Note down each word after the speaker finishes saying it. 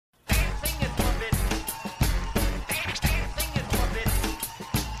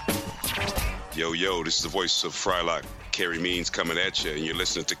Yo, yo, this is the voice of Frylock, Carrie Means coming at you, and you're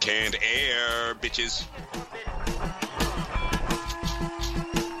listening to Canned Air, bitches.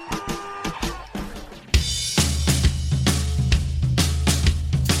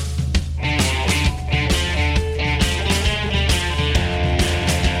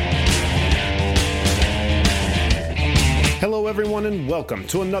 Hello, everyone, and welcome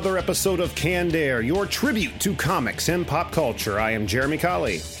to another episode of Canned Air, your tribute to comics and pop culture. I am Jeremy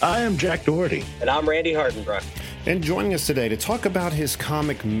Colley. I am Jack Doherty. And I'm Randy Hardenbrook. And joining us today to talk about his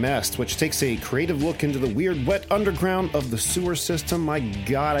comic MeSseD, which takes a creative look into the weird, wet underground of the sewer system. My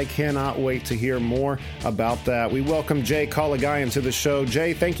God, I cannot wait to hear more about that. We welcome Jay Colligayan to the show.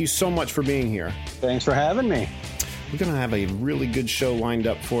 Jay, thank you so much for being here. Thanks for having me. We're going to have a really good show lined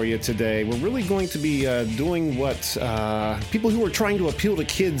up for you today. We're really going to be doing what people who were trying to appeal to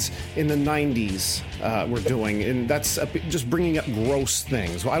kids in the 90s were doing, and that's just bringing up gross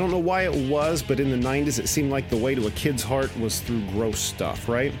things. Well, I don't know why it was, but in the 90s it seemed like the way to a kid's heart was through gross stuff,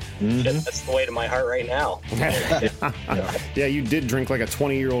 right? Mm-hmm. That's the way to my heart right now. Yeah, you did drink like a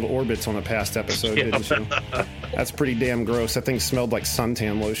 20-year-old Orbitz on a past episode, didn't you? That's pretty damn gross. That thing smelled like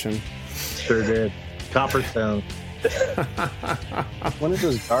suntan lotion. Sure did. Copperstone. When are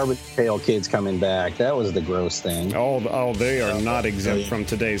those garbage pail kids coming back? That was the gross thing. Oh, they are not exempt from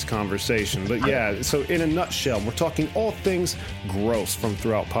today's conversation. But yeah, so in a nutshell, we're talking all things gross from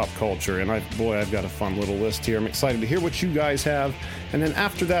throughout pop culture. And I've got a fun little list here. I'm excited to hear what you guys have. And then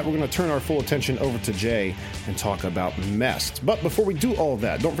after that, we're going to turn our full attention over to Jay and talk about MeSseD. But before we do all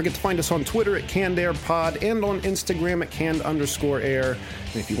that, don't forget to find us on Twitter at CannedAirPod and on Instagram at Canned_Air.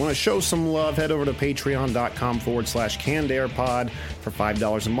 And if you want to show some love, head over to patreon.com/CannedAirPod. For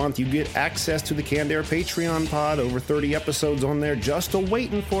 $5 a month, you get access to the Canned Air Patreon pod. Over 30 episodes on there just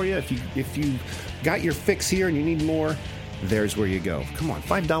a-waiting for you. If you got your fix here and you need more, there's where you go. Come on,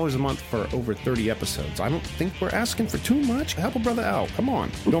 $5 a month for over 30 episodes. I don't think we're asking for too much. Help a brother out. Come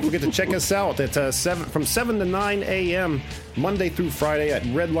on. Don't forget to check us out at from 7 to 9 a.m. Monday through Friday at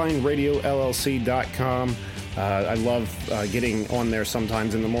redlineradiolllc.com. I love getting on there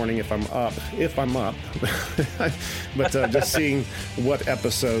sometimes in the morning if I'm up. But just seeing what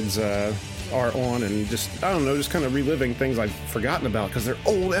episodes are on and just kind of reliving things I've forgotten about because they're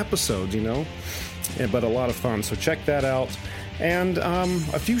old episodes, you know? But a lot of fun. So check that out. And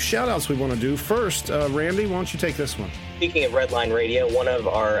a few shout-outs we want to do. First, Randy, why don't you take this one? Speaking of Redline Radio, one of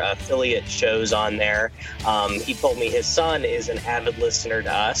our affiliate shows on there, he told me his son is an avid listener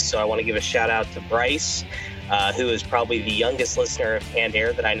to us. So I want to give a shout-out to Bryce, who is probably the youngest listener of Canned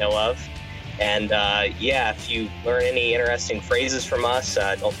Air that I know of. And, if you learn any interesting phrases from us,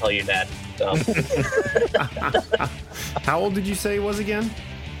 don't tell your dad. So. How old did you say he was again?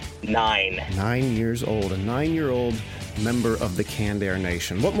 9. 9 years old. A 9-year-old member of the Canned Air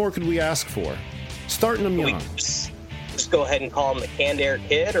Nation. What more could we ask for? Starting them young. Just go ahead and call him the Canned Air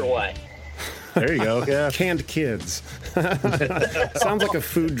Kid, or what? There you go. Yeah. Canned Kids. Sounds like a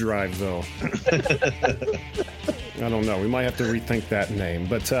food drive, though. I don't know. We might have to rethink that name.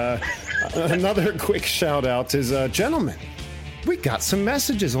 But another quick shout-out is, gentlemen, we got some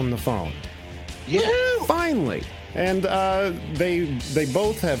messages on the phone. Yeah. Finally. And they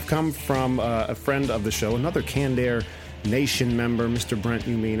both have come from a friend of the show, another Canned Air Nation member, Mr. Brent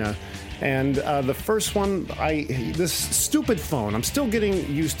Umina. And the first one, this stupid phone, I'm still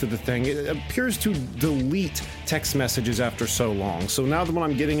getting used to the thing. It appears to delete text messages after so long. So now that when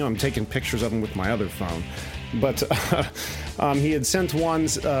I'm getting them, I'm taking pictures of them with my other phone. But he had sent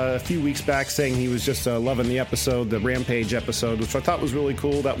ones a few weeks back saying he was just loving the episode, the Rampage episode, which I thought was really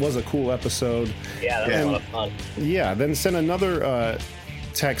cool. That was a cool episode. Yeah, that was a lot of fun. Yeah, then sent another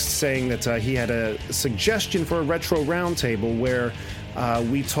text saying that he had a suggestion for a retro roundtable where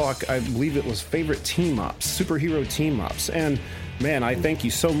we talk, I believe it was favorite team-ups, superhero team-ups. And man, I thank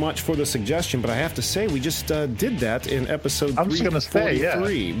you so much for the suggestion, but I have to say we just did that in episode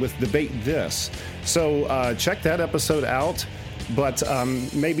 343 with Debate This. So check that episode out, but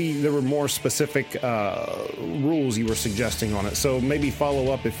maybe there were more specific rules you were suggesting on it. So maybe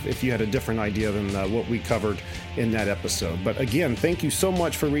follow up if you had a different idea than what we covered in that episode. But again, thank you so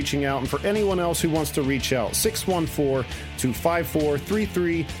much for reaching out. And for anyone else who wants to reach out,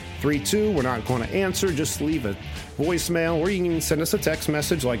 614-254-3332. We're not going to answer. Just leave a voicemail, or you can even send us a text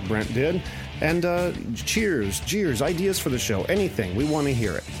message like Brent did. And cheers, jeers, ideas for the show, anything. We want to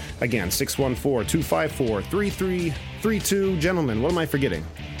hear it. Again, 614-254-3332. Gentlemen, what am I forgetting?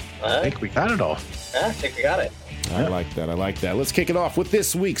 I think we got it all. I think we got it. I like that. Let's kick it off with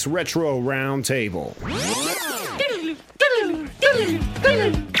this week's Retro Roundtable.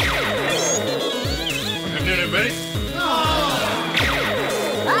 Everybody?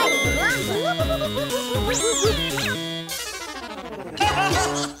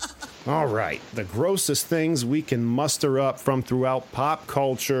 right, the grossest things we can muster up from throughout pop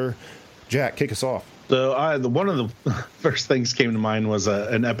culture. Jack, kick us off. So one of the first things came to mind was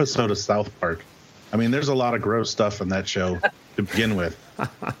an episode of South Park. I mean, there's a lot of gross stuff in that show to begin with.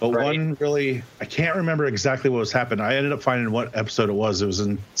 But one really, I can't remember exactly what was happening. I ended up finding what episode it was. It was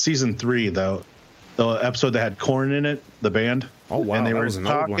in season 3, though. The episode that had Korn in it, the band. Oh, wow. And they were was an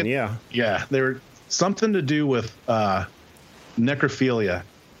talking, old one, yeah. Yeah, they were something to do with necrophilia.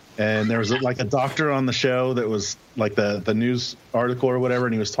 And there was like a doctor on the show that was like the news article or whatever,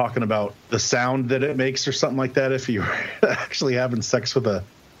 and he was talking about the sound that it makes or something like that if you were actually having sex with a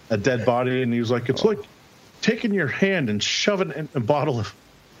dead body. And he was like, it's like taking your hand and shoving it in a bottle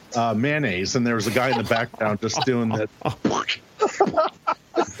of mayonnaise. And there was a guy in the background just doing that.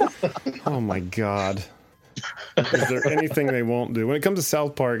 Oh, my God. Is there anything they won't do? When it comes to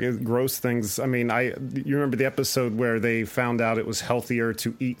South Park, gross things, I mean, you remember the episode where they found out it was healthier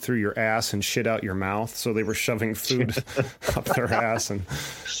to eat through your ass and shit out your mouth, so they were shoving food up their ass, and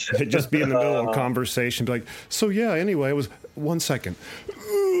they'd just be in the middle of a conversation, be like, so yeah, anyway, it was 1 second.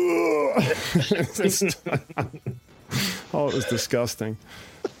 Oh, it was disgusting.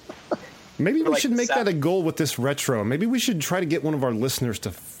 Maybe we should make that a goal with this retro. Maybe we should try to get one of our listeners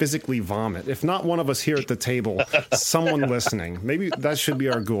to physically vomit. If not one of us here at the table, someone listening. Maybe that should be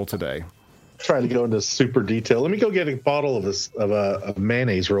our goal today. Trying to go into super detail. Let me go get a bottle of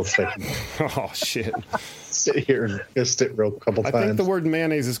mayonnaise real quick. Oh, shit. Sit here and fist it real couple times. I think the word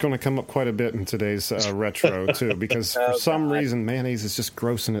mayonnaise is going to come up quite a bit in today's retro, too, because for some reason, mayonnaise is just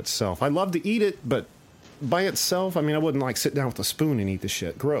gross in itself. I love to eat it, but by itself, I mean, I wouldn't like sit down with a spoon and eat the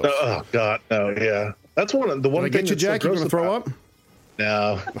shit. Gross. Oh God, no. Yeah, that's one of the one. Did I get you, Jack? You gonna throw up?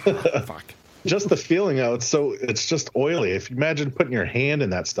 No. Fuck. Just the feeling of it's just oily. If you imagine putting your hand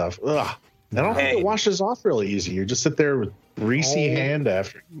in that stuff, ugh. I don't think it washes off really easy. You just sit there with greasy hand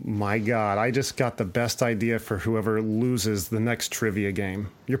after. My God, I just got the best idea for whoever loses the next trivia game.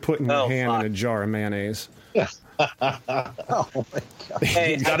 You're putting your hand in a jar of mayonnaise. Yeah. Oh my God.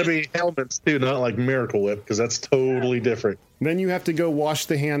 Hey, it's got to be helmets too, not like Miracle Whip, because that's totally different. Then you have to go wash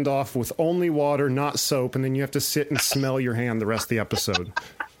the hand off with only water, not soap, and then you have to sit and smell your hand the rest of the episode.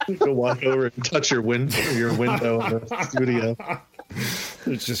 Go walk over and touch your window in the studio.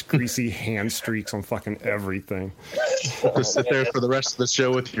 There's just greasy hand streaks on fucking everything. Just sit there for the rest of the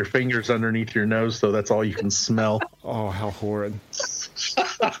show with your fingers underneath your nose, so that's all you can smell. Oh, how horrid.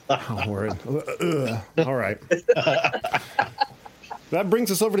 How horrid. All right. That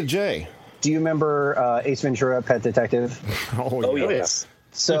brings us over to Jay. Do you remember Ace Ventura, Pet Detective? Oh yes.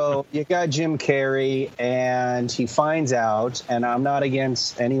 So you got Jim Carrey, and he finds out, and I'm not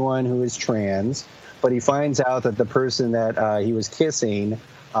against anyone who is trans, but he finds out that the person that he was kissing,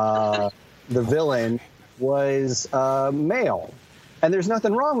 the villain, was male. And there's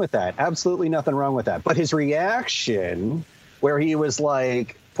nothing wrong with that. Absolutely nothing wrong with that. But his reaction, where he was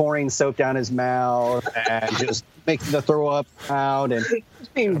like pouring soap down his mouth and just making the throw up out and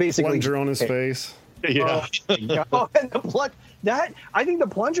being basically plunger on his face. Yeah. Oh, and I think the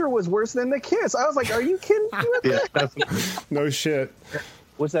plunger was worse than the kiss. I was like, are you kidding me? No shit.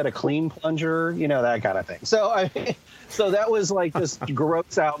 Was that a clean plunger? You know, that kind of thing. So so that was like this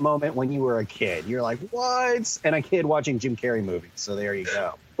gross out moment when you were a kid. You're like, what? And a kid watching Jim Carrey movies. So there you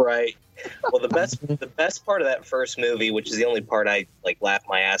go. Right. Well, the best part of that first movie, which is the only part I like laughed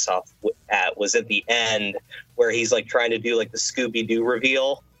my ass off at, was at the end where he's like trying to do like the Scooby-Doo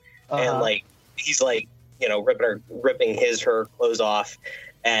reveal, and like he's like, you know, ripping her clothes off,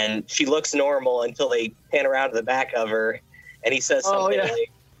 and she looks normal until they pan around to the back of her, and he says something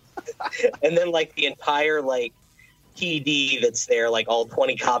like, and then like the entire like PD that's there, like all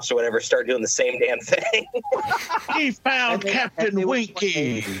 20 cops or whatever, start doing the same damn thing. He found Captain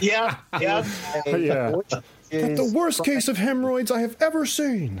Winky. Yeah. That's the worst case of hemorrhoids I have ever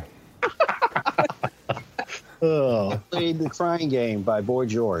seen. Played The Crying Game by Boy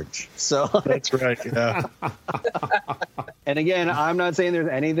George. So that's right. Yeah. And again, I'm not saying there's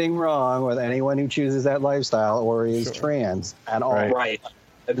anything wrong with anyone who chooses that lifestyle or is trans at all. Right.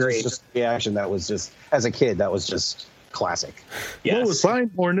 Agreed. Just a reaction that was just, as a kid, that was just classic. Yes. Lois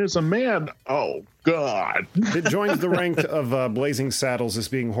Einhorn is a man. Oh, God. It joins the rank of Blazing Saddles as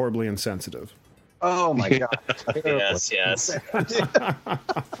being horribly insensitive. Oh, my God. Yes.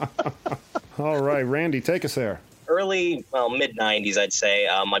 All right, Randy, take us there. Mid-90s, I'd say.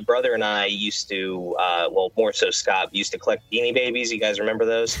 My brother and I used to, more so Scott, used to collect Beanie Babies. You guys remember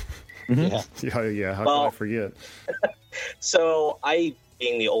those? Mm-hmm. Yeah. How could I forget? So I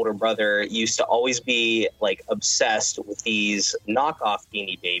being the older brother, used to always be like obsessed with these knockoff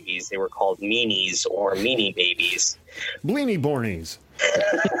Beanie Babies. They were called Meanies or Meanie Babies. Bleenie Bornies.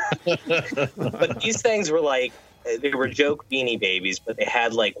 But these things were like, they were joke Beanie Babies, but they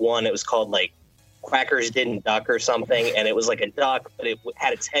had like one, it was called like Quackers Didn't Duck or something, and it was like a duck, but it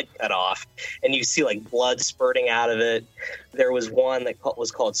had its head cut off, and you see like blood spurting out of it. There was one that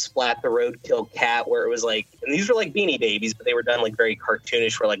was called Splat the Roadkill Cat, where it was like, and these were like Beanie Babies, but they were done like very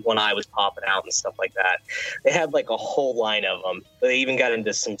cartoonish, where like one eye was popping out and stuff like that. They had like a whole line of them. They even got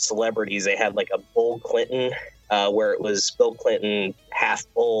into some celebrities. They had like a Bill Clinton, where it was Bill Clinton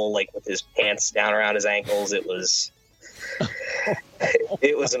half bull, like with his pants down around his ankles. It was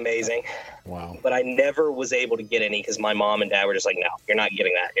amazing. Wow. But I never was able to get any because my mom and dad were just like, no, you're not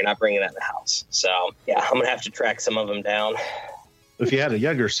getting that. You're not bringing that in the house. So, yeah, I'm going to have to track some of them down. If you had a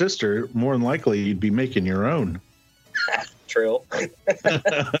younger sister, more than likely you'd be making your own. True. And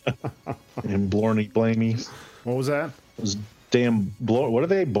Blarney Blamies. What was that? Those damn, what are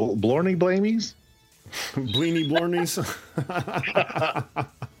they? Blarney Blamies? Bleenie Blornies.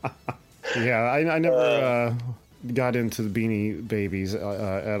 Yeah, I never got into the Beanie Babies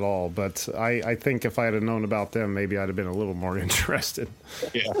at all, but I think if I had known about them, maybe I'd have been a little more interested.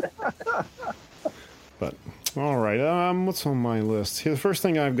 Yeah. But all right, what's on my list here? The first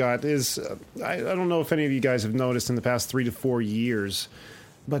thing I've got is I don't know if any of you guys have noticed in the past 3 to 4 years,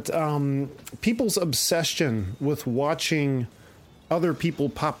 but people's obsession with watching other people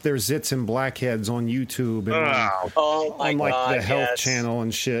pop their zits and blackheads on YouTube and on like God, the Health yes. Channel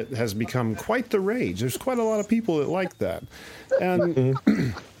and shit has become quite the rage. There's quite a lot of people that like that, and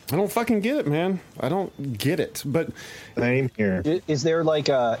I don't fucking get it, man. I don't get it. But Same here. Is there like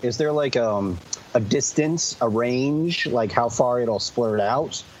a distance, a range, like how far it'll splurt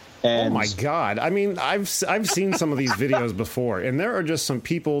out? And oh my God. I mean, I've seen some of these videos before, and there are just some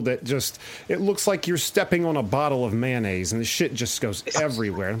people that just, it looks like you're stepping on a bottle of mayonnaise and the shit just goes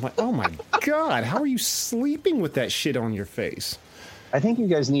everywhere. I'm like, oh my God, how are you sleeping with that shit on your face? I think you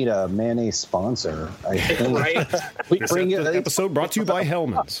guys need a mayonnaise sponsor. I think. Right? This episode brought to you by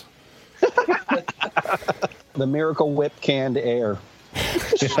Hellman's. The Miracle Whip canned air.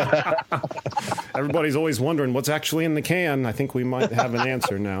 Everybody's always wondering what's actually in the can. I think we might have an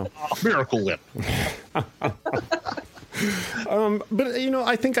answer now. Miracle Whip. But,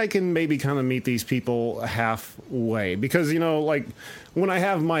 I think I can maybe kind of meet these people halfway because, like when I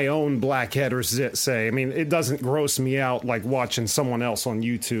have my own blackhead or zit, say, I mean, it doesn't gross me out like watching someone else on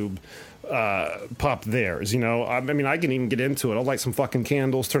YouTube pop theirs, I mean, I can even get into it. I'll light some fucking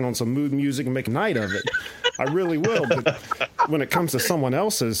candles, turn on some mood music and make a night of it. I really will. But when it comes to someone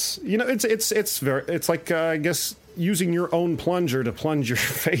else's, it's like, I guess, using your own plunger to plunge your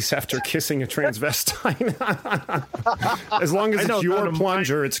face after kissing a transvestite. As long as it's your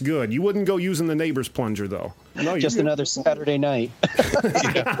plunger, it's good. You wouldn't go using the neighbor's plunger, though. No, just another Saturday night.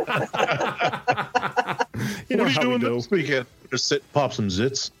 You know what are you doing this weekend? Just sit, pop some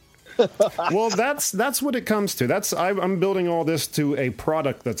zits. Well, that's what it comes to. I'm building all this to a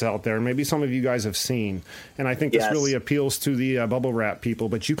product that's out there. Maybe some of you guys have seen, and I think this really appeals to the bubble wrap people.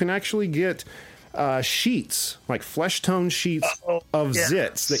 But you can actually get sheets, like flesh tone sheets of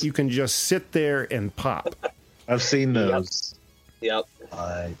zits that you can just sit there and pop. I've seen those. Yep.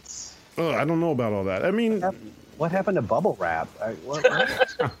 I don't know about all that. I mean, what happened to bubble wrap?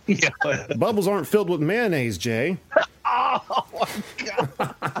 Bubbles aren't filled with mayonnaise, Jay. Oh my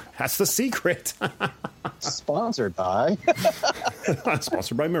God. That's the secret. Sponsored by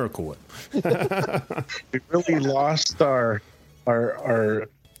Miracle Whip. We really lost our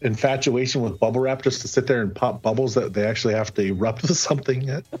infatuation with bubble wrap just to sit there and pop bubbles that they actually have to erupt with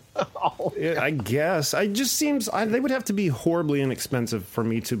something. I guess. It just seems they would have to be horribly inexpensive for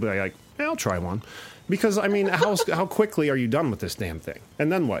me to be like, I'll try one. Because, I mean, how quickly are you done with this damn thing? And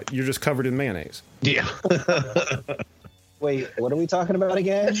then what? You're just covered in mayonnaise. Yeah. Wait, what are we talking about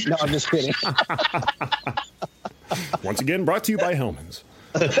again? No, I'm just kidding. Once again, brought to you by Hellman's.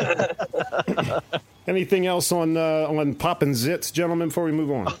 Anything else on poppin' zits, gentlemen, before we move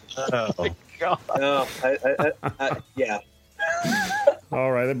on? Yeah.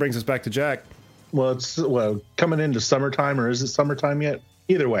 All right, that brings us back to Jack. Well, it's coming into summertime, or is it summertime yet?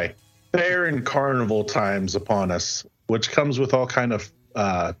 Either way, fair and carnival times upon us, which comes with all kind of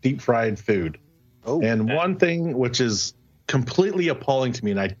deep fried food. Oh, and one thing which is completely appalling to me,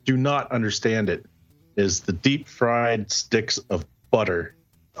 and I do not understand it, is the deep fried sticks of butter.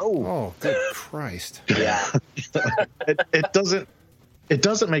 Oh, good Christ! Yeah, it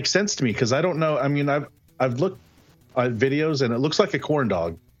doesn't make sense to me because I don't know. I mean, I've looked at videos and it looks like a corn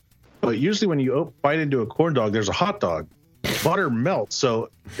dog, but usually when you bite into a corn dog, there's a hot dog. butter melts. So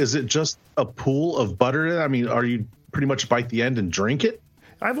is it just a pool of butter? I mean, are you pretty much bite the end and drink it?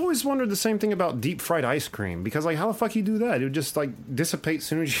 I've always wondered the same thing about deep fried ice cream, because like how the fuck you do that? It would just like dissipate as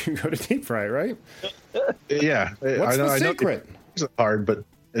soon as you go to deep fry, right? Yeah. What's the secret? It's hard, but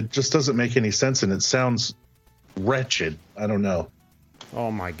it just doesn't make any sense, and it sounds wretched. I don't know. Oh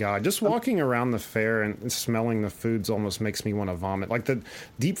my God. Just walking around the fair and smelling the foods almost makes me want to vomit. Like the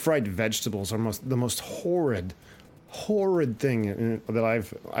deep fried vegetables are the most horrid thing that I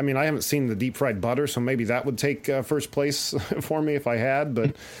haven't seen the deep fried butter, so maybe that would take first place for me if I had,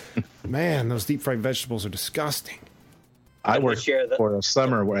 but man, those deep fried vegetables are disgusting. I worked for a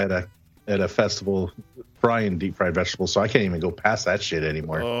summer at a festival frying deep fried vegetables, so I can't even go past that shit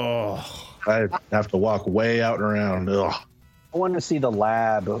anymore. Oh. I have to walk way out and around. Ugh. I want to see the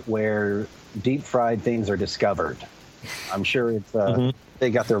lab where deep fried things are discovered. I'm sure it's they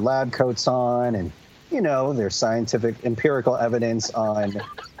got their lab coats on, and there's scientific empirical evidence on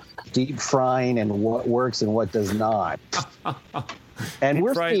deep frying and what works and what does not. And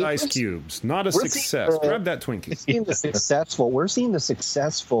deep fried ice cubes, not a success. Grab that Twinkie. We're seeing the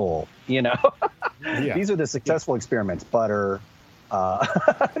successful. Yeah. These are the successful experiments. Butter,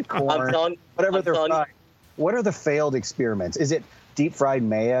 corn, whatever they're frying. What are the failed experiments? Is it deep fried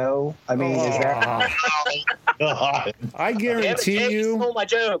mayo? I mean, is that? I guarantee you. Stole my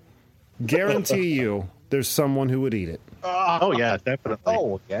joke. Guarantee you, there's someone who would eat it. Oh yeah, definitely.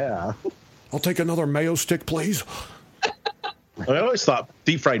 Oh yeah. I'll take another mayo stick, please. I always thought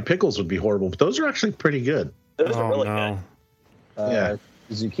deep fried pickles would be horrible, but those are actually pretty good. Those are really good.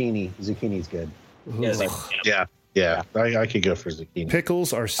 Zucchini's good. Yeah. I could go for zucchini.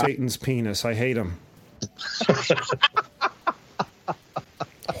 Pickles are Satan's penis. I hate them.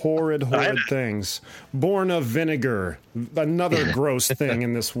 Horrid things. Born of vinegar. Another gross thing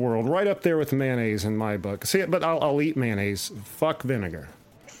in this world. Right up there with mayonnaise in my book. See, but I'll eat mayonnaise. Fuck vinegar.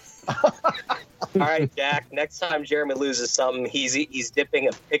 All right, Jack. Next time Jeremy loses something, he's dipping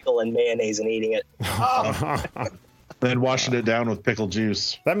a pickle in mayonnaise and eating it. Then washing it down with pickle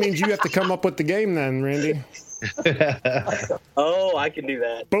juice. That means you have to come up with the game then, Randy. Oh, I can do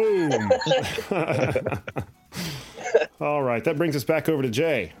that. Boom. All right, that brings us back over to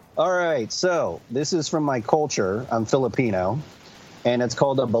Jay. All right, so this is from my culture. I'm Filipino, and it's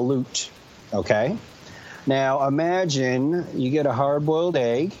called a balut, okay? Now, imagine you get a hard-boiled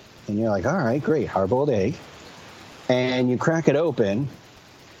egg, and you're like, all right, great, hard-boiled egg. And you crack it open,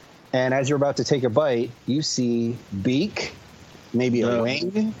 and as you're about to take a bite, you see beak, maybe a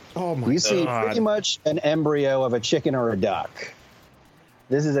wing. Oh, my God. You see pretty much an embryo of a chicken or a duck.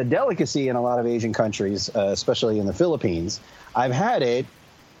 This is a delicacy in a lot of Asian countries, especially in the Philippines. I've had it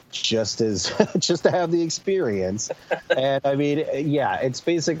just to have the experience. And I mean, yeah, it's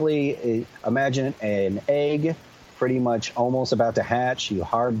basically, imagine an egg pretty much almost about to hatch. You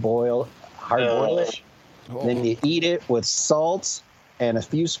hard boil it. Then you eat it with salt and a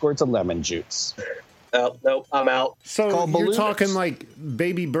few squirts of lemon juice. Oh, nope, I'm out. So you're talking like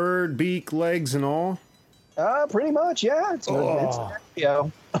baby bird, beak, legs, and all? Pretty much, yeah. It's I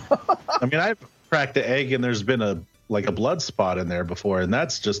mean, I've cracked the egg and there's been a blood spot in there before, and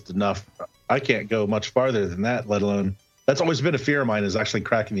that's just enough. I can't go much farther than that, let alone. That's always been a fear of mine, is actually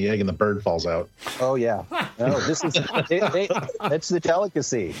cracking the egg and the bird falls out. Oh yeah, no, this is it's the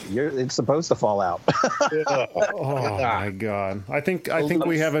delicacy. It's supposed to fall out. Oh my God! I think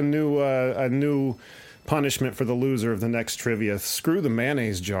we have a new punishment for the loser of the next trivia. Screw the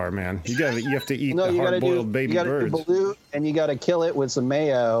mayonnaise jar, man. You have to eat the hard-boiled baby birds. You got to do balut, and you got to kill it with some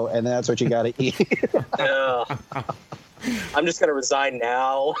mayo, and that's what you got to eat. I'm just going to resign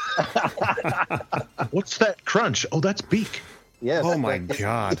now. What's that crunch? Oh, that's beak. Yes. Oh my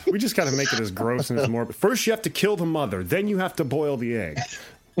God. We just got to make it as gross and as morbid. First, you have to kill the mother. Then you have to boil the egg.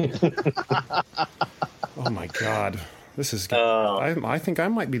 Oh my God. This is. I think I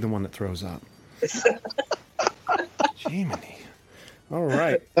might be the one that throws up. Jiminy. All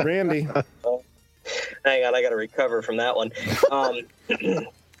right, Randy. Hang on, I got to recover from that one. Oh my God.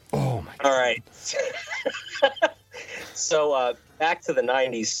 All right. So back to the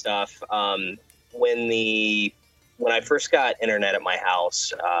 90s stuff. When I first got internet at my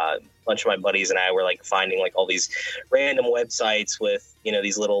house, a bunch of my buddies and I were like finding like all these random websites with,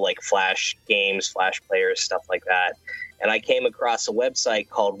 these little like flash games, flash players, stuff like that. And I came across a website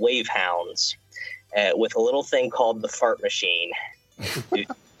called Wavehounds with a little thing called the fart machine.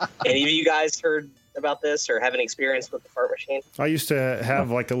 Any of you guys heard about this or have any experience with the fart machine? I used to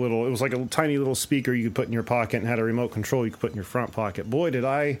have it was like a tiny little speaker you could put in your pocket and had a remote control you could put in your front pocket. Boy, did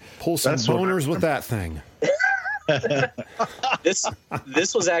I pull some boners with that thing. This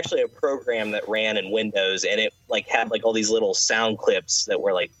was actually a program that ran in Windows, and it like had like all these little sound clips that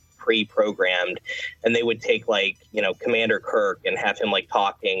were like pre-programmed, and they would take like, you know, Commander Kirk and have him like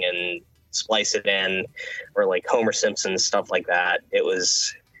talking and splice it in, or like Homer Simpson, stuff like that. It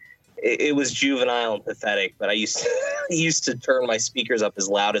was juvenile and pathetic, but I used to turn my speakers up as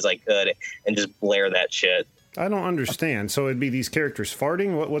loud as I could and just blare that shit. I don't understand. So it'd be these characters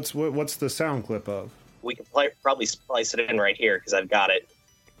farting? What's the sound clip of? We could probably splice it in right here because I've got it.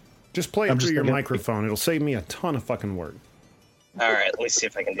 Just play it through your microphone. It'll save me a ton of fucking work. All right, let me see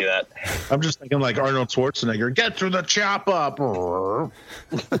if I can do that. I'm just thinking like Arnold Schwarzenegger, get to the chop up.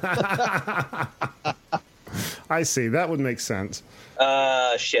 I see. That would make sense.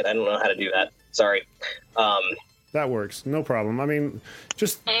 Shit, I don't know how to do that. Sorry. That works. No problem. I mean,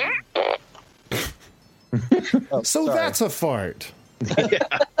 just... Oh, so sorry. that's a fart.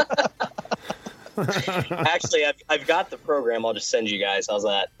 Actually, I've got the program. I'll just send you guys. How's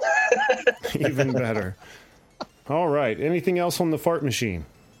that? Even better. All right. Anything else on the fart machine?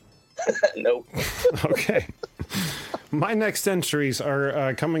 Nope. Okay. My next entries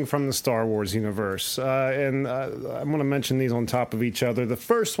are coming from the Star Wars universe, and I'm going to mention these on top of each other. The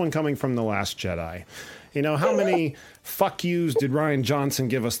first one coming from The Last Jedi. You know, how many fuck yous did Rian Johnson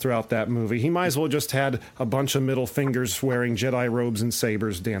give us throughout that movie? He might as well just had a bunch of middle fingers wearing Jedi robes and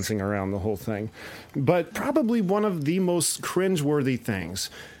sabers dancing around the whole thing. But probably one of the most cringeworthy things.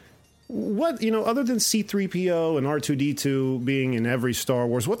 What, you know, other than C-3PO and R2-D2 being in every Star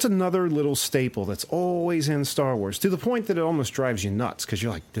Wars, what's another little staple that's always in Star Wars? To the point that it almost drives you nuts, because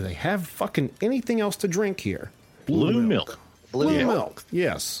you're like, do they have fucking anything else to drink here? Blue milk. Blue milk,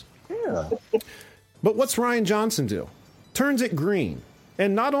 yes. Yeah. But what's Rian Johnson do? Turns it green.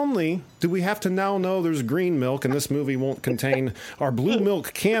 And not only do we have to now know there's green milk and this movie won't contain our blue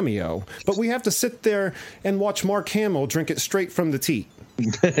milk cameo, but we have to sit there and watch Mark Hamill drink it straight from the teat.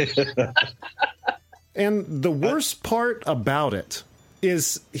 And the worst part about it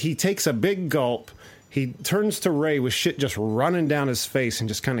is he takes a big gulp. He turns to Ray with shit just running down his face and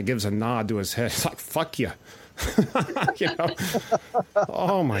just kind of gives a nod to his head. He's like, fuck you. You know?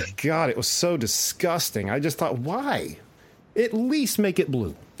 Oh my God, it was so disgusting. I just thought, why? At least make it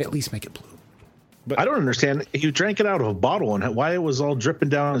blue. At least make it blue. But I don't understand. You drank it out of a bottle, and why it was all dripping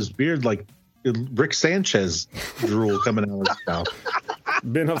down his beard like Rick Sanchez drool coming out of his mouth.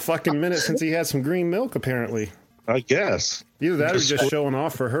 Been a fucking minute since he had some green milk, apparently. I guess. Either that or just showing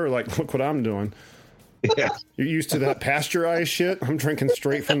off for her, like, look what I'm doing. Yeah. You're used to that pasteurized shit? I'm drinking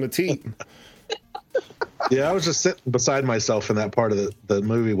straight from the teat. Yeah, I was just sitting beside myself in that part of the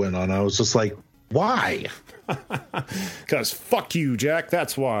movie went on. I was just like, why? Because fuck you, Jack.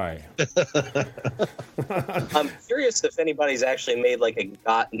 That's why. I'm curious if anybody's actually made like a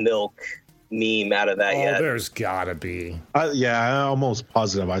got milk meme out of that yet. Oh, there's gotta be. Yeah, I'm almost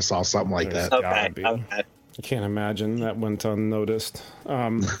positive I saw something like that. Okay. I can't imagine that went unnoticed.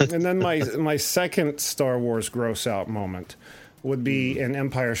 And then my second Star Wars gross out moment would be in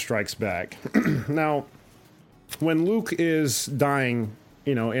Empire Strikes Back. Now, when Luke is dying,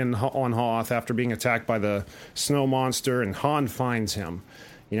 you know, on Hoth after being attacked by the snow monster, and Han finds him,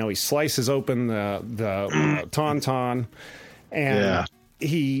 you know, he slices open the tauntaun, and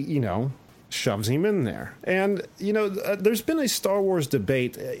he, you know, shoves him in there. And, you know, there's been a Star Wars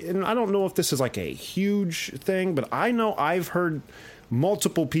debate, and I don't know if this is like a huge thing, but I know I've heard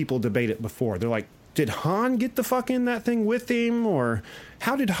multiple people debate it before. They're like, did Han get the fuck in that thing with him, or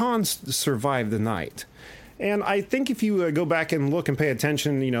how did Han survive the night? And I think if you go back and look and pay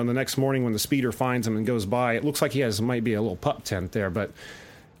attention, you know, the next morning when the speeder finds him and goes by, it looks like he might be a little pup tent there, but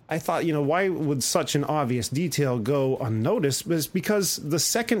I thought, you know, why would such an obvious detail go unnoticed? It's because the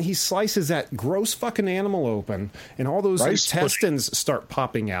second he slices that gross fucking animal open and all those intestines start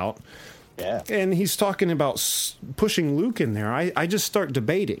popping out, and he's talking about pushing Luke in there, I just start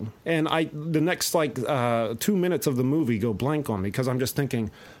debating. And the next, 2 minutes of the movie go blank on me because I'm just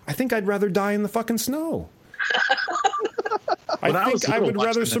thinking, I think I'd rather die in the fucking snow. I think I would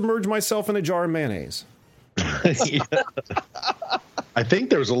rather submerge myself in a jar of mayonnaise. I think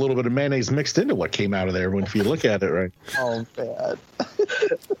there was a little bit of mayonnaise mixed into what came out of there if you look at it right. Oh, bad.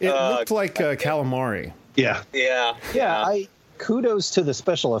 It looked like calamari. Yeah. Kudos to the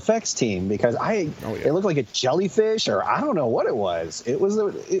special effects team because it looked like a jellyfish, or I don't know what it was.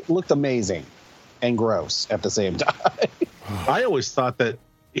 It looked amazing and gross at the same time. I always thought that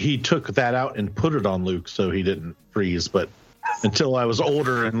he took that out and put it on Luke so he didn't freeze, but until I was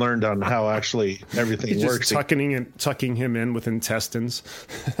older and learned on how actually everything He's works. just tucking him in with intestines.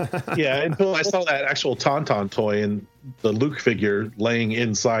 Yeah, until I saw that actual Tauntaun toy and the Luke figure laying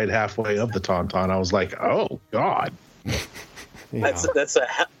inside halfway of the Tauntaun. I was like, oh, God. Yeah. That's a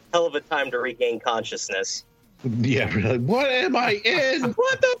hell of a time to regain consciousness. Yeah, really. What am I in?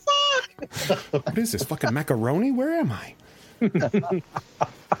 What the fuck? What is this, fucking macaroni? Where am I?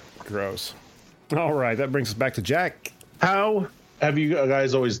 Gross. All right, that brings us back to Jack. How have you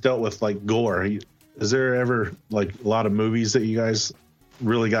guys always dealt with like gore? Is there ever like a lot of movies that you guys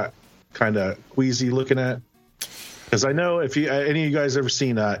really got kind of queasy looking at? Because I know if any of you guys ever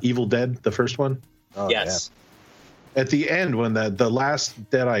seen Evil Dead, the first one? Oh, Yes. At the end, when the last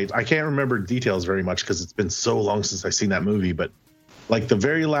Deadite, I can't remember details very much because it's been so long since I've seen that movie, but like the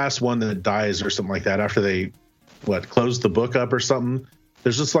very last one that dies or something like that after they closed the book up or something,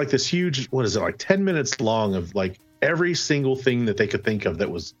 there's just like this huge, what is it, like 10 minutes long of like every single thing that they could think of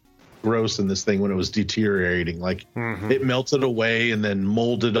that was gross in this thing when it was deteriorating. Like it melted away and then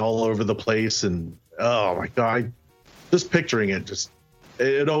molded all over the place. And oh my God, just picturing it,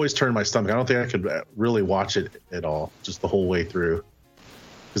 it always turned my stomach. I don't think I could really watch it at all, just the whole way through,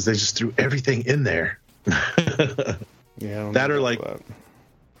 because they just threw everything in there. Yeah, that or like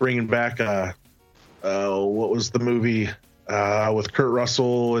bringing back what was the movie with Kurt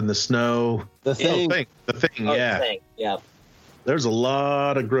Russell in the snow? The Thing. The Thing. Yeah. The Thing. Yeah. There's a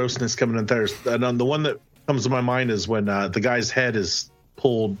lot of grossness coming in there. And the one that comes to my mind is when the guy's head is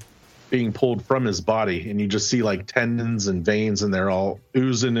being pulled from his body, and you just see like tendons and veins, and they're all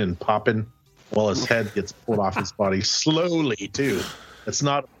oozing and popping while his head gets pulled off his body slowly too. It's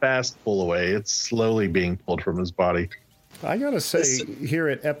not a fast pull away; it's slowly being pulled from his body. I gotta say, here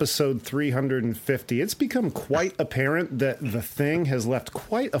at episode 350, it's become quite apparent that The Thing has left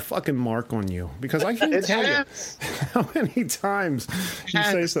quite a fucking mark on you, because I can't tell you how many times you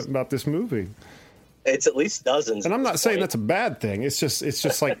say something about this movie. It's at least dozens. And I'm not saying that's a bad thing. It's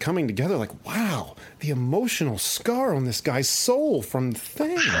just like coming together like, wow, the emotional scar on this guy's soul from The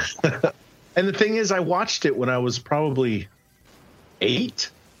Thing. And the thing is, I watched it when I was probably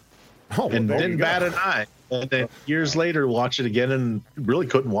 8 and didn't bat an eye. And then years later, watch it again and really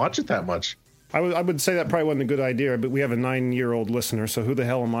couldn't watch it that much. I would say that probably wasn't a good idea, but we have a 9-year-old listener, so who the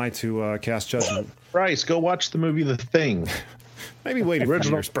hell am I to cast judgment? Bryce, go watch the movie The Thing. Maybe wait a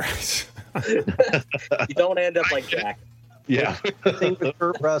few years, Bryce. You don't end up like Jack. Yeah. The Thing with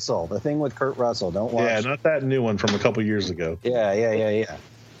Kurt Russell. The Thing with Kurt Russell. Don't watch. Yeah, not that new one from a couple years ago. Yeah.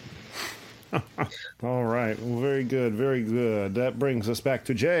 All right. Well, very good. Very good. That brings us back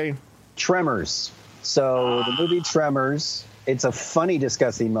to Jay. Tremors. So the movie Tremors, it's a funny,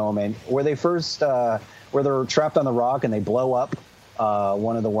 disgusting moment where they first, where they're trapped on the rock and they blow up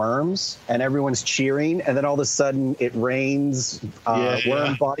one of the worms, and everyone's cheering, and then all of a sudden it rains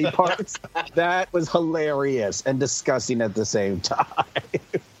worm body parts. That was hilarious and disgusting at the same time.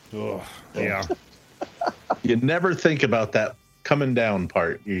 Ugh, yeah. You never think about that coming down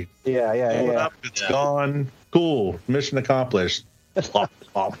part. Yeah. Up, it's gone. Cool. Mission accomplished. Plop,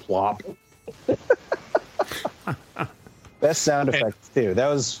 plop, plop. Best sound effects too. That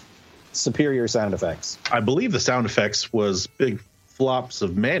was superior sound effects. I believe the sound effects was big flops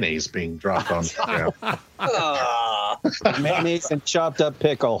of mayonnaise being dropped on the ground. Mayonnaise and chopped up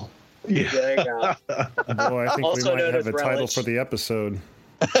pickle. Yeah. There you go. Boy, I think Also we might known have as a title relish. for the episode.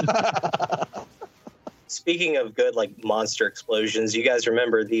 Speaking of good, like monster explosions, you guys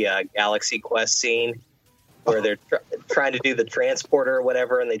remember the Galaxy Quest scene where they're trying to do the transporter or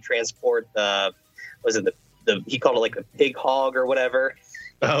whatever, and they transport he called it like the pig hog or whatever.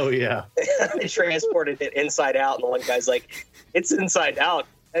 Oh, yeah. They transported it inside out, and the one guy's like, "It's inside out,"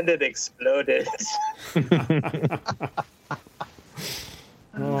 and it exploded. Oh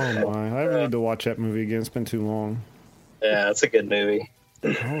my! I need to watch that movie again. It's been too long. Yeah, it's a good movie.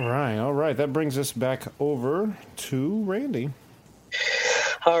 All right. That brings us back over to Randy.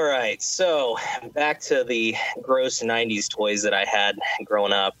 All right, so back to the gross 90s toys that I had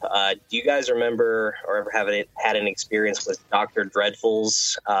growing up. Do you guys remember or ever had an experience with Dr.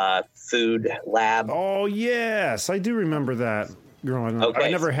 Dreadful's food lab? Oh, yes. I do remember that growing up. Okay. I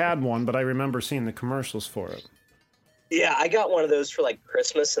never had one, but I remember seeing the commercials for it. Yeah, I got one of those for like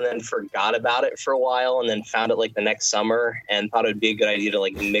Christmas and then forgot about it for a while and then found it like the next summer and thought it would be a good idea to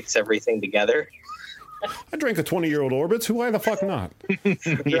like mix everything together. I drank a 20-year-old Orbitz. Why the fuck not?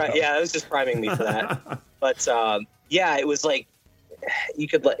 Right, yeah, it was just priming me for that. But yeah, it was like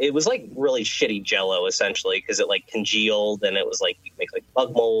it was like really shitty Jello essentially, because it like congealed, and it was like you make like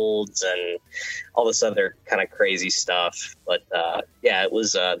bug molds and all this other kind of crazy stuff. But yeah, it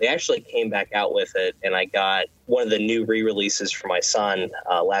was. They actually came back out with it, and I got one of the new re-releases for my son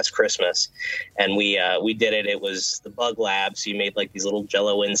last Christmas, and we did it. It was the Bug Lab, so you made like these little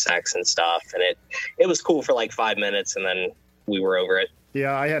Jello insects and stuff, and it was cool for like 5 minutes, and then we were over it.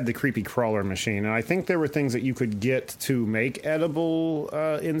 Yeah, I had the creepy crawler machine, and I think there were things that you could get to make edible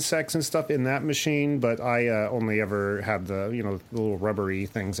insects and stuff in that machine, but I only ever had the little rubbery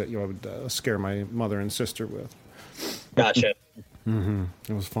things that you would scare my mother and sister with. Gotcha. Mm-hmm.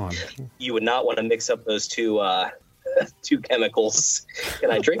 It was fun. You would not want to mix up those two chemicals. Can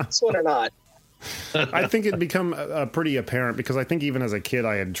I drink this one or not? I think it'd become pretty apparent, because I think even as a kid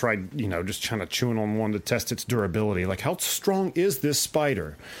I had tried, just kind of chewing on one to test its durability. Like, how strong is this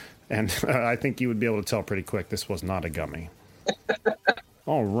spider? And I think you would be able to tell pretty quick this was not a gummy.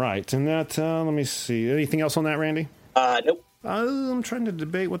 All right. And that, let me see. Anything else on that, Randy? Nope. I'm trying to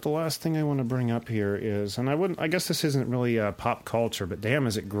debate what the last thing I want to bring up here is. And I guess this isn't really pop culture, but damn,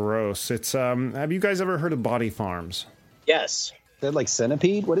 is it gross. It's, have you guys ever heard of body farms? Yes. Is that like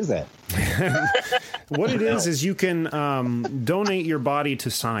Centipede? What is that? What it is you can donate your body to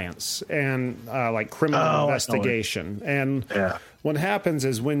science and like criminal investigation. And what happens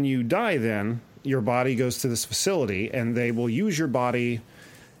is when you die, then your body goes to this facility, and they will use your body,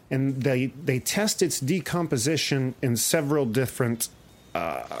 and they test its decomposition in several different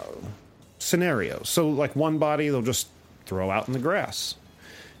scenarios. So like one body they'll just throw out in the grass,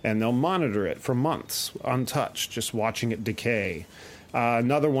 and they'll monitor it for months untouched, just watching it decay.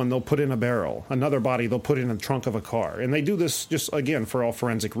 Another one they'll put in a barrel. Another body they'll put in the trunk of a car. And they do this just, again, for all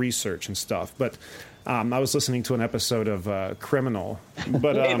forensic research and stuff. But I was listening to an episode of Criminal.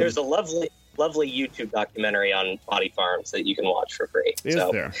 But hey, there's a lovely YouTube documentary on body farms that you can watch for free. Is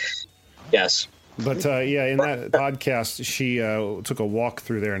there? Yes. But yeah, in that podcast, she took a walk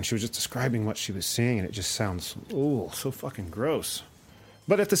through there, and she was just describing what she was seeing, and it just sounds, so fucking gross.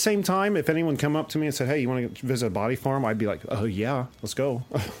 But at the same time, if anyone come up to me and said, hey, you want to visit a body farm? I'd be like, oh, yeah, let's go.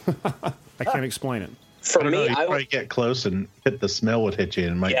 I can't explain it. For me, I would get close and the smell would hit you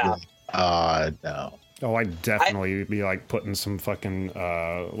and might be like, no. Oh, I'd definitely be like putting some fucking,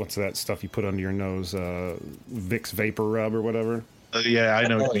 what's that stuff you put under your nose? Vicks Vapor Rub or whatever. Yeah, I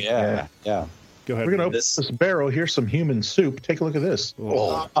know. Yeah. Go ahead. We're going to open this barrel. Here's some human soup. Take a look at this.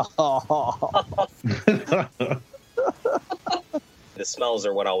 The smells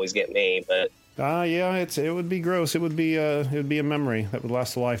are what always get me, but yeah, it would be gross. It would be a memory that would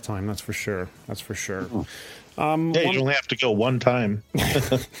last a lifetime. That's for sure. You only have to go one time.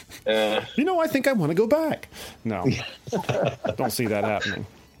 I think I want to go back. No, don't see that happening.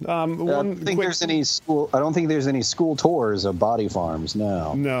 I don't think there's any school tours of body farms.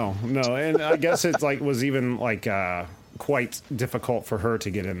 No, and I guess it was even quite difficult for her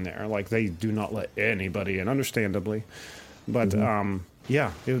to get in there. Like, they do not let anybody in, understandably. But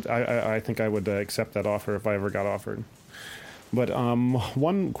I think I would accept that offer if I ever got offered. But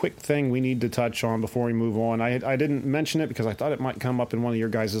one quick thing we need to touch on before we move on. I didn't mention it because I thought it might come up in one of your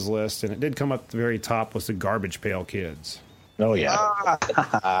guys' lists, and it did come up at the very top, was the Garbage Pail Kids. Oh,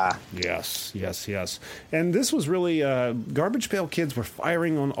 yeah. Yes. And this was really, Garbage Pail Kids were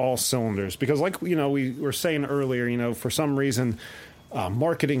firing on all cylinders because, like, we were saying earlier, for some reason,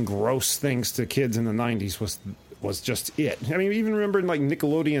 marketing gross things to kids in the 90s was just it. I mean, even remember in like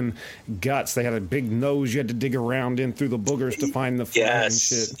Nickelodeon Guts, they had a big nose you had to dig around in through the boogers to find the flying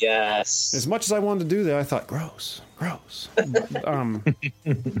shit. Yes. As much as I wanted to do that, I thought, gross.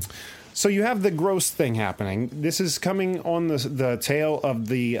 So you have the gross thing happening. This is coming on the tail of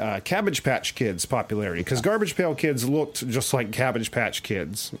the Cabbage Patch Kids popularity, because Garbage Pail Kids looked just like Cabbage Patch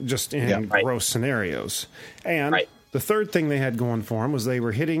Kids, just in gross scenarios. And the third thing they had going for them was they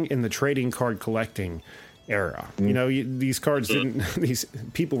were hitting in the trading card collecting era. These cards these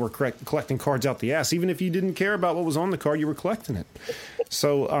people were collecting cards out the ass. Even if you didn't care about what was on the card, you were collecting it.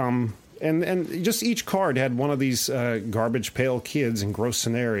 So and just each card had one of these Garbage Pail Kids in gross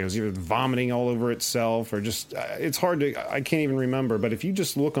scenarios, either vomiting all over itself or just it's hard to, I can't even remember, but if you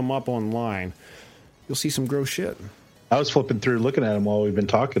just look them up online, you'll see some gross shit. I was flipping through looking at them while we've been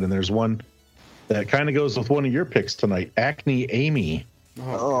talking, and there's one that kind of goes with one of your picks tonight, Acne Amy.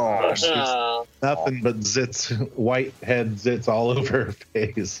 Oh, nothing but zits, white head zits all over her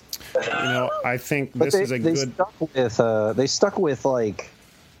face. I think this is a good. They stuck with like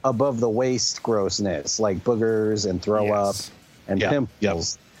above the waist grossness, like boogers and throw up and pimples.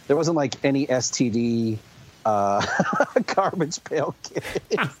 Yep. There wasn't like any STD Garbage Pail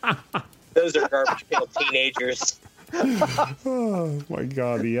Kids. Those are Garbage Pail teenagers. Oh my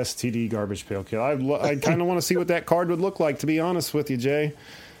God, the STD garbage pail kid. I kind of want to see what that card would look like, to be honest with you, Jay.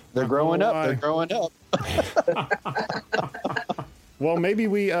 They're growing up. They're growing up. Well,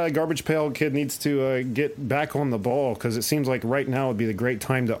 maybe Garbage Pail Kid needs to get back on the ball, because it seems like right now would be the great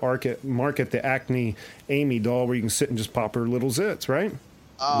time to market the Acne Amy doll, where you can sit and just pop her little zits, right?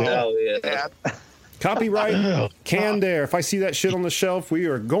 Oh, yeah. Copyright, Canned Air. If I see that shit on the shelf, we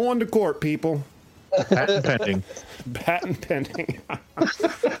are going to court, people. Patent pending. Patent pending.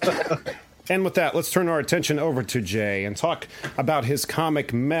 And with that, let's turn our attention over to Jay and talk about his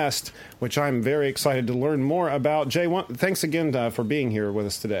comic MeSseD, which I'm very excited to learn more about. Jay, thanks again for being here with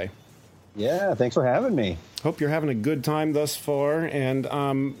us today. Yeah, thanks for having me. Hope you're having a good time thus far. And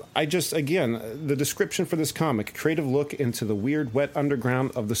the description for this comic, creative look into the weird, wet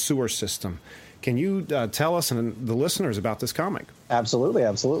underground of the sewer system. Can you tell us and the listeners about this comic? Absolutely,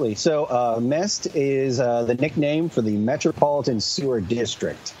 absolutely. So MeSseD is the nickname for the Metropolitan Sewer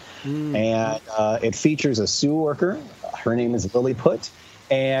District. And it features a sewer worker. Her name is Lilliput,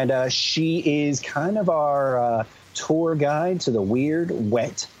 and she is kind of our tour guide to the weird,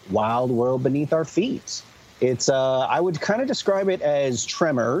 wet, wild world beneath our feet. It's I would kind of describe it as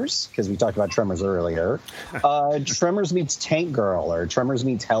Tremors, because we talked about Tremors earlier. Tremors meets Tank Girl, or Tremors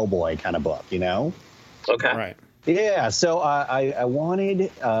meets Hellboy kind of book, you know? Okay. Right. Yeah, so I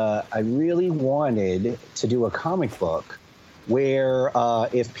really wanted to do a comic book where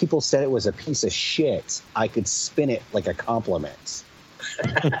if people said it was a piece of shit, I could spin it like a compliment.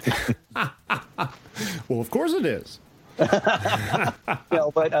 Well, of course it is. But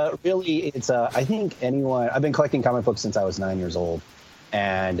really, it's I think I've been collecting comic books since I was 9 years old,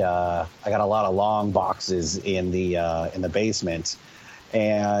 and I got a lot of long boxes in the basement.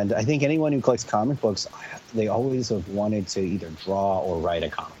 And I think anyone who collects comic books, they always have wanted to either draw or write a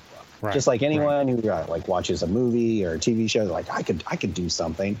comic. Right, just like anyone who watches a movie or a TV show, they're like, I could do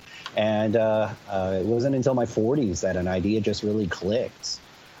something. And it wasn't until my 40s that an idea just really clicked.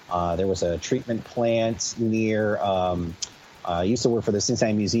 There was a treatment plant near. I used to work for the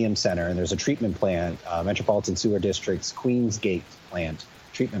Cincinnati Museum Center, and there's a treatment plant, Metropolitan Sewer District's Queensgate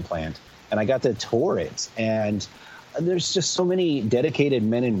treatment plant, and I got to tour it. And there's just so many dedicated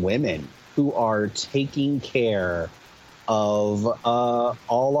men and women who are taking care of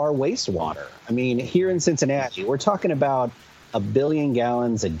all our wastewater. I mean, here in Cincinnati, we're talking about 1 billion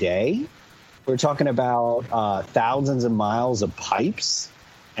gallons a day. We're talking about thousands of miles of pipes,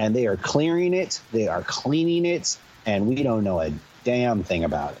 and they are clearing it, they are cleaning it, and we don't know a damn thing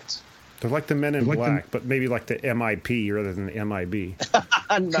about it. They're like the Men in Black, but maybe like the MIP rather than the MIB.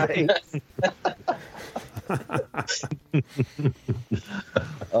 Nice.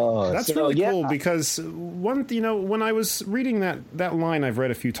 That's really cool, because when I was reading that line I've read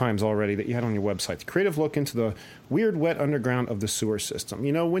a few times already that you had on your website, the creative look into the weird, wet underground of the sewer system.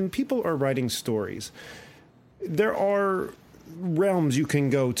 You know, when people are writing stories, there are realms you can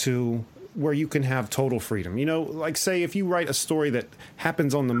go to where you can have total freedom. You know, like say if you write a story that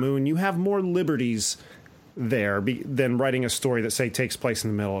happens on the moon, you have more liberties there than writing a story that say takes place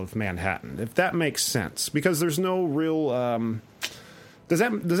in the middle of Manhattan, if that makes sense, because there's no real does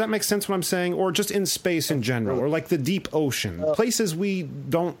that make sense what I'm saying? Or just in space in general, or like the deep ocean, places we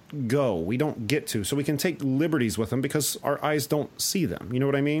don't get to, so we can take liberties with them because our eyes don't see them. You know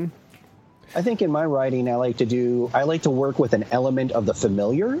what I mean? I think in my writing, I like to work with an element of the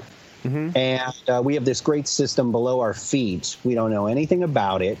familiar. Mm-hmm. And we have this great system below our feet. We don't know anything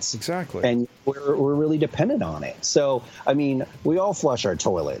about it. Exactly. And we're really dependent on it. So, I mean, we all flush our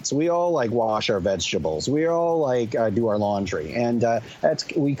toilets. We all wash our vegetables. We all do our laundry. And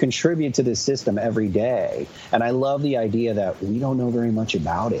we contribute to this system every day. And I love the idea that we don't know very much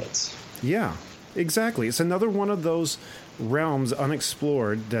about it. Yeah, exactly. It's another one of those realms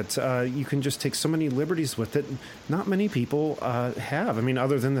unexplored that you can just take so many liberties with it. Not many people have. I mean,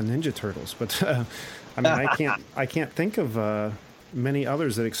 other than the Ninja Turtles, but I mean, I can't think of many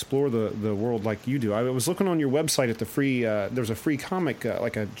others that explore the world like you do. I was looking on your website at the free. There's a free comic,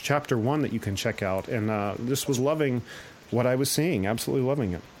 like a chapter 1 that you can check out, and just was loving what I was seeing. Absolutely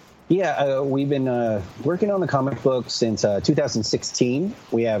loving it. Yeah, we've been working on the comic book since 2016.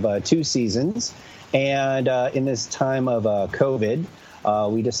 We have 2 seasons. And in this time of COVID,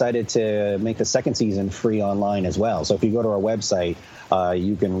 we decided to make the second season free online as well. So if you go to our website,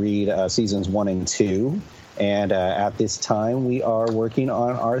 you can read seasons 1 and 2. And at this time, we are working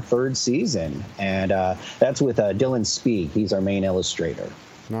on our 3rd season. And that's with Dylan Speak. He's our main illustrator.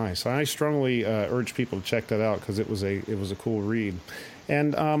 Nice. I strongly urge people to check that out because it was a cool read.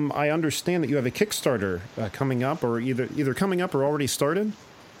 And I understand that you have a Kickstarter coming up, or either coming up or already started.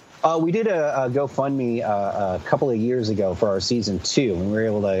 We did a GoFundMe a couple of years ago for our season 2, and we were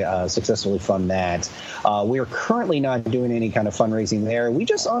able to successfully fund that. We're currently not doing any kind of fundraising there. We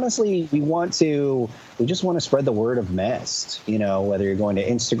just honestly, we just want to spread the word of MeSseD. You know, whether you're going to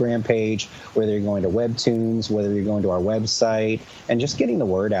Instagram page, whether you're going to Webtoons, whether you're going to our website, and just getting the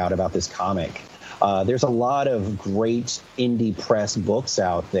word out about this comic. There's a lot of great indie press books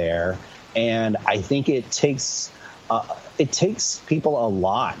out there, and I think it takes people a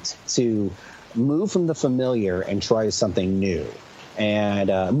lot to move from the familiar and try something new, and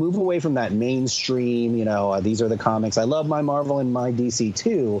move away from that mainstream, these are the comics. I love my Marvel and my DC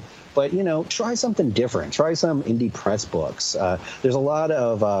too, but, try something different. Try some indie press books. There's a lot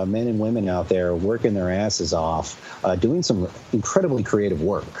of men and women out there working their asses off, doing some incredibly creative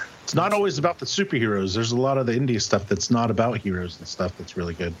work. It's not always about the superheroes. There's a lot of the indie stuff that's not about heroes and stuff that's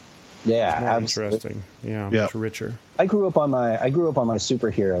really good. Yeah, interesting. Yeah, much richer. I grew up on my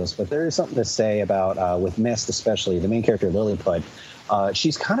superheroes, but there is something to say about with MeSseD, especially the main character Lilliput.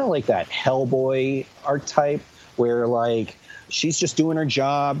 She's kind of like that Hellboy archetype, where like she's just doing her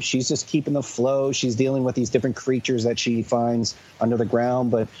job, she's just keeping the flow, she's dealing with these different creatures that she finds under the ground,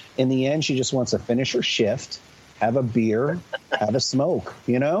 but in the end, she just wants to finish her shift, have a beer, have a smoke.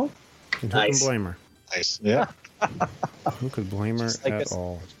 And who can blame her? Nice. Yeah. Who could blame her at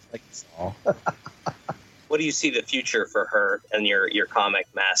all? What do you see the future for her and your comic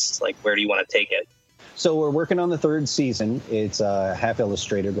MeSseD? Like, where do you want to take it? So we're working on the 3rd season. It's half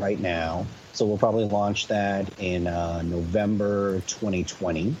illustrated right now. So we'll probably launch that in November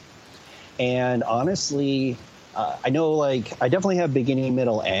 2020. And honestly, I know, like, I definitely have beginning,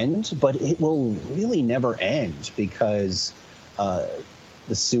 middle, end, but it will really never end because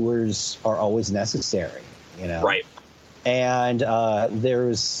the sewers are always necessary, Right. And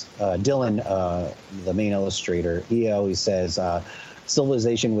there's Dylan, the main illustrator. He always says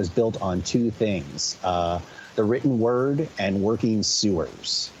civilization was built on 2 things, the written word and working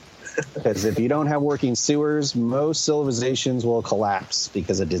sewers. Because if you don't have working sewers, most civilizations will collapse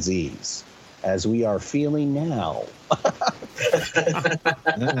because of disease, as we are feeling now.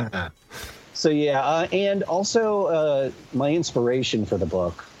 So, yeah. And also my inspiration for the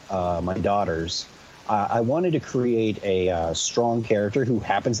book, my daughters. I wanted to create a strong character who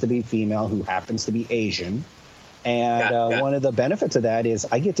happens to be female, who happens to be Asian. And one of the benefits of that is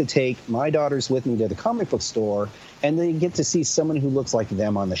I get to take my daughters with me to the comic book store, and they get to see someone who looks like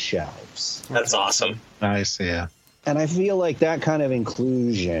them on the shelves. That's awesome. Nice, yeah. And I feel like that kind of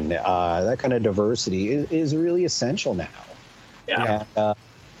inclusion, that kind of diversity is really essential now. Yeah.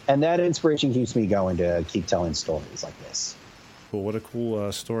 And that inspiration keeps me going to keep telling stories like this. Cool. What a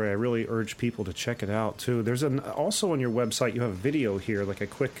cool story. I really urge people to check it out, too. There's also on your website, you have a video here, like a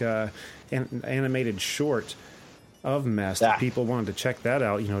quick animated short of MeSseD. If people wanted to check that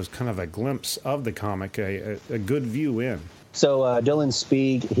out, it's kind of a glimpse of the comic, a good view in. So Dylan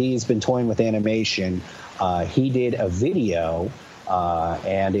Spieg, he's been toying with animation. He did a video,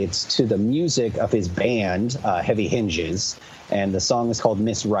 and it's to the music of his band, Heavy Hinges, and the song is called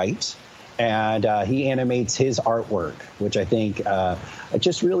Miss Right. And he animates his artwork, which I think it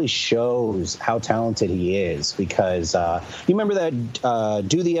just really shows how talented he is. Because you remember that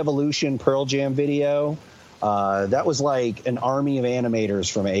Do the Evolution Pearl Jam video? That was like an army of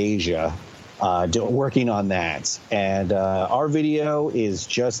animators from Asia working on that. And our video is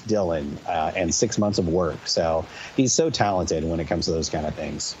just Dylan and 6 months of work. So he's so talented when it comes to those kind of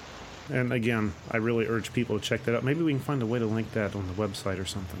things. And again, I really urge people to check that out. Maybe we can find a way to link that on the website or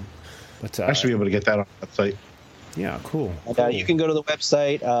something. But I should be able to get that on the website. Yeah, cool. You can go to the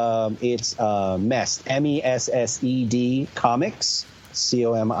website. It's MeSseD, MESSED Comics,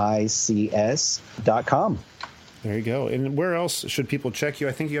 COMICS.com. There you go. And where else should people check you?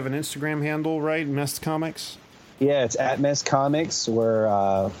 I think you have an Instagram handle, right? MeSseD Comics? Yeah, it's at MeSseD Comics. We're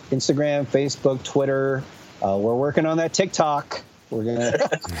Instagram, Facebook, Twitter. We're working on that TikTok. We're going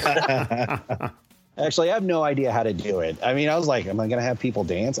to... Actually, I have no idea how to do it. I mean, I was like, am I going to have people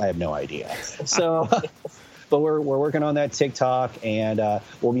dance? I have no idea. So, but we're working on that TikTok, and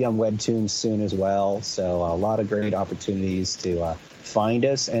we'll be on Webtoons soon as well. So a lot of great opportunities to find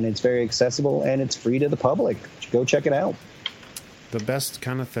us, and it's very accessible, and it's free to the public. Go check it out. The best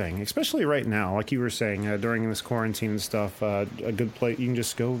kind of thing, especially right now, like you were saying, during this quarantine and stuff, a good place, you can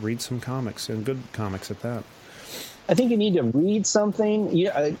just go read some comics, and good comics at that. I think you need to read something.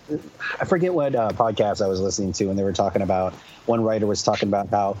 I forget what podcast I was listening to, and they were talking about, one writer was talking about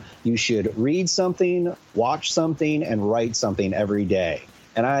how you should read something, watch something, and write something every day.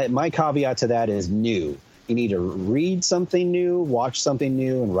 And my caveat to that is new. You need to read something new, watch something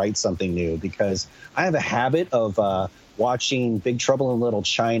new, and write something new, because I have a habit of watching Big Trouble in Little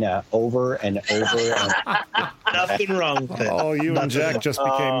China over and over. Nothing wrong with it. Oh, you and Jack just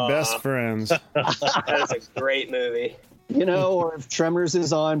became best friends. That is a great movie. You know, or if Tremors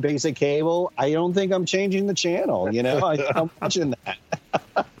is on basic cable, I don't think I'm changing the channel. You know, I'm watching that.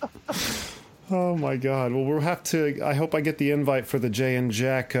 Oh my God! Well, we'll have to. I hope I get the invite for the Jay and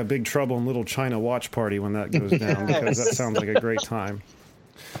Jack Big Trouble in Little China watch party when that goes down, because that sounds like a great time.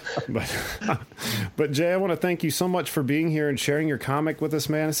 But Jay, I want to thank you so much for being here and sharing your comic with us,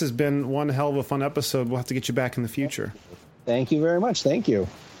 man. This has been one hell of a fun episode. We'll have to get you back in the future. Thank you very much. Thank you,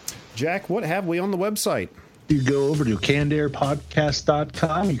 Jack. What have we on the website? You go over to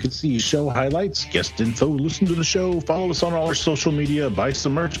cannedairpodcast.com. You can see show highlights, guest info, listen to the show, follow us on all our social media, buy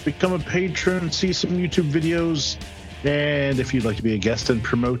some merch, become a patron, see some YouTube videos. And if you'd like to be a guest and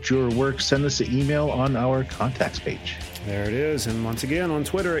promote your work, send us an email on our contacts page. There it is. And once again, on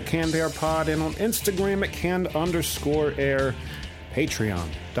Twitter at CannedAirPod and on Instagram at canned_air.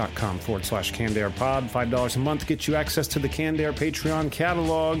 Patreon.com/CannedAirPod. $5 a month gets you access to the Canned Air Patreon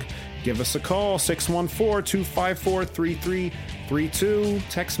catalog. Give us a call, 614-254-3332.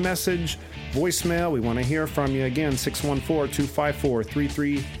 Text message, voicemail. We want to hear from you. Again,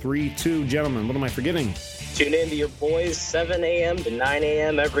 614-254-3332. Gentlemen, what am I forgetting? Tune in to your boys 7 a.m. to 9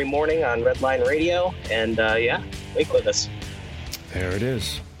 a.m. every morning on Redline Radio. And, wake with us. There it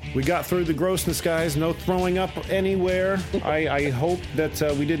is. We got through the grossness, guys. No throwing up anywhere. I hope that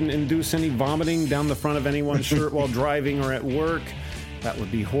we didn't induce any vomiting down the front of anyone's shirt while driving or at work. That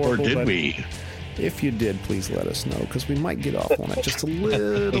would be horrible. Or did we? If you did, please let us know, because we might get off on it just a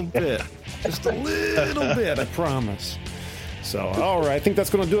little bit. Just a little bit, I promise. So, all right, I think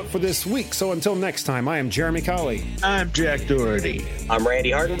that's going to do it for this week. So until next time, I am Jeremy Colley. I'm Jack Doherty. I'm Randy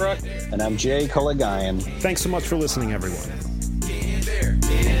Hardenbrook. and I'm Jay Culligayan. Thanks so much for listening, everyone.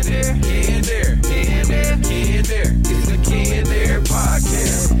 It's the Canned Air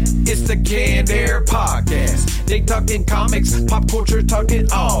Podcast. It's the Canned Air Podcast. They talking comics, pop culture,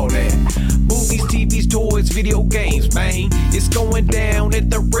 talking all that. Movies, TVs, toys, video games, man. It's going down at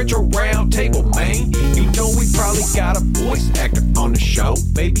the Retro Round Table, man. You know we probably got a voice actor on the show.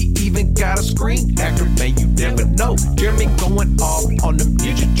 Maybe even got a screen actor, man. You never know. Jeremy going off on them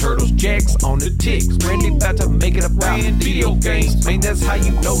Ninja Turtles, Jack's on the ticks. Randy about to make it about video games, man. That's how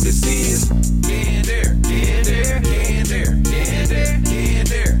you know this is Canned Air, Canned Air, Canned Air, Canned Air,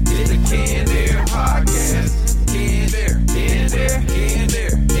 Canned Air. It's the Canned Air Podcast. Canned Air, Canned Air, Canned Air,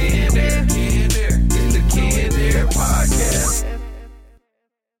 Canned Air, Canned Air. It's the Canned Air Podcast.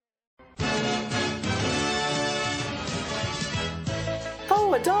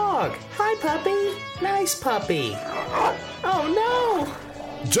 Oh, a dog. Hi, puppy. Nice puppy. Oh, no.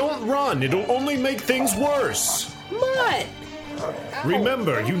 Don't run, it'll only make things worse. Mutt.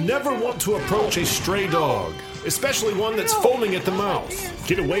 Remember, you never want to approach a stray dog, especially one that's foaming at the mouth.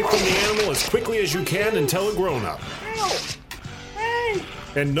 Get away from the animal as quickly as you can and tell a grown-up. Hey.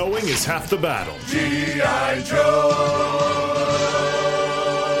 And knowing is half the battle. G.I. Joe.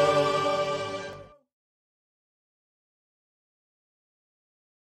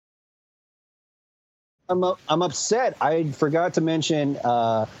 I'm upset. I forgot to mention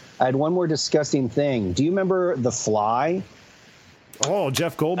I had one more disgusting thing. Do you remember The Fly? Oh,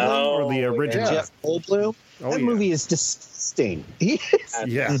 Jeff Goldblum or the original? Jeff Goldblum? That movie is disgusting.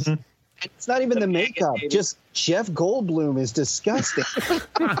 Yes. It's not even the makeup. Just Jeff Goldblum is disgusting.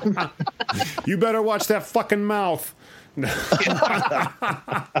 You better watch that fucking mouth.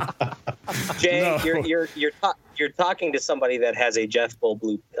 Jay, No. you're talking to somebody that has a Jeff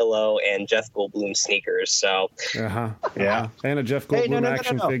Goldblum pillow and Jeff Goldblum sneakers. So Yeah. And a Jeff Goldblum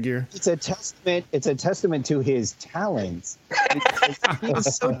action figure. It's a testament. It's a testament to his talents. He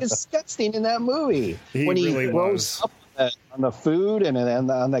was so disgusting in that movie He when he really rose was. up on the food and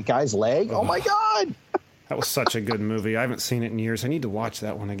on that guy's leg. Oh my God! That was such a good movie. I haven't seen it in years. I need to watch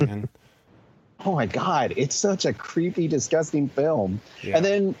that one again. Oh my God! It's such a creepy, disgusting film. Yeah.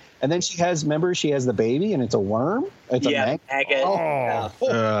 And then she has the baby, and it's a worm. It's a maggot. maggot. Was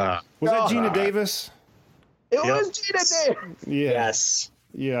that Gina Davis? It was Gina Davis. Yeah. Yes.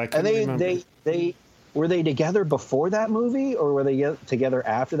 Yeah, I And can't remember. they were they together before that movie, or were they together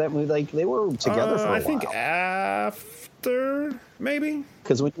after that movie? Like they were together for a while. I think after, maybe.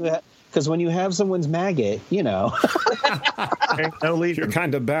 Because when you have someone's maggot, you know. No lead. You're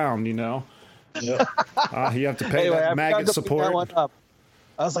kind of bound, you know. Yep. You have to pay Anyway, that I maggot forgot to pick support. that one up.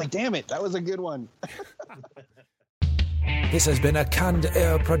 I was like, damn it, that was a good one. This has been a Canned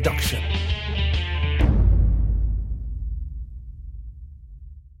Air production.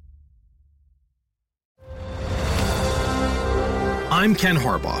 I'm Ken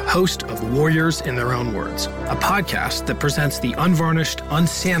Harbaugh, host of Warriors in Their Own Words, a podcast that presents the unvarnished,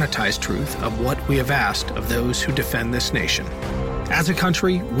 unsanitized truth of what we have asked of those who defend this nation. As a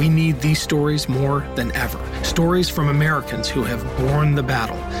country, we need these stories more than ever. Stories from Americans who have borne the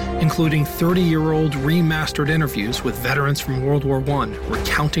battle, including 30-year-old remastered interviews with veterans from World War I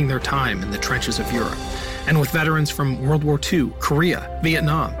recounting their time in the trenches of Europe, and with veterans from World War II, Korea,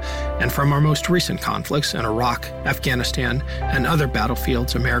 Vietnam, and from our most recent conflicts in Iraq, Afghanistan, and other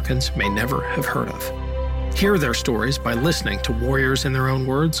battlefields Americans may never have heard of. Hear their stories by listening to Warriors in Their Own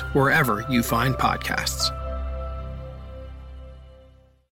Words wherever you find podcasts.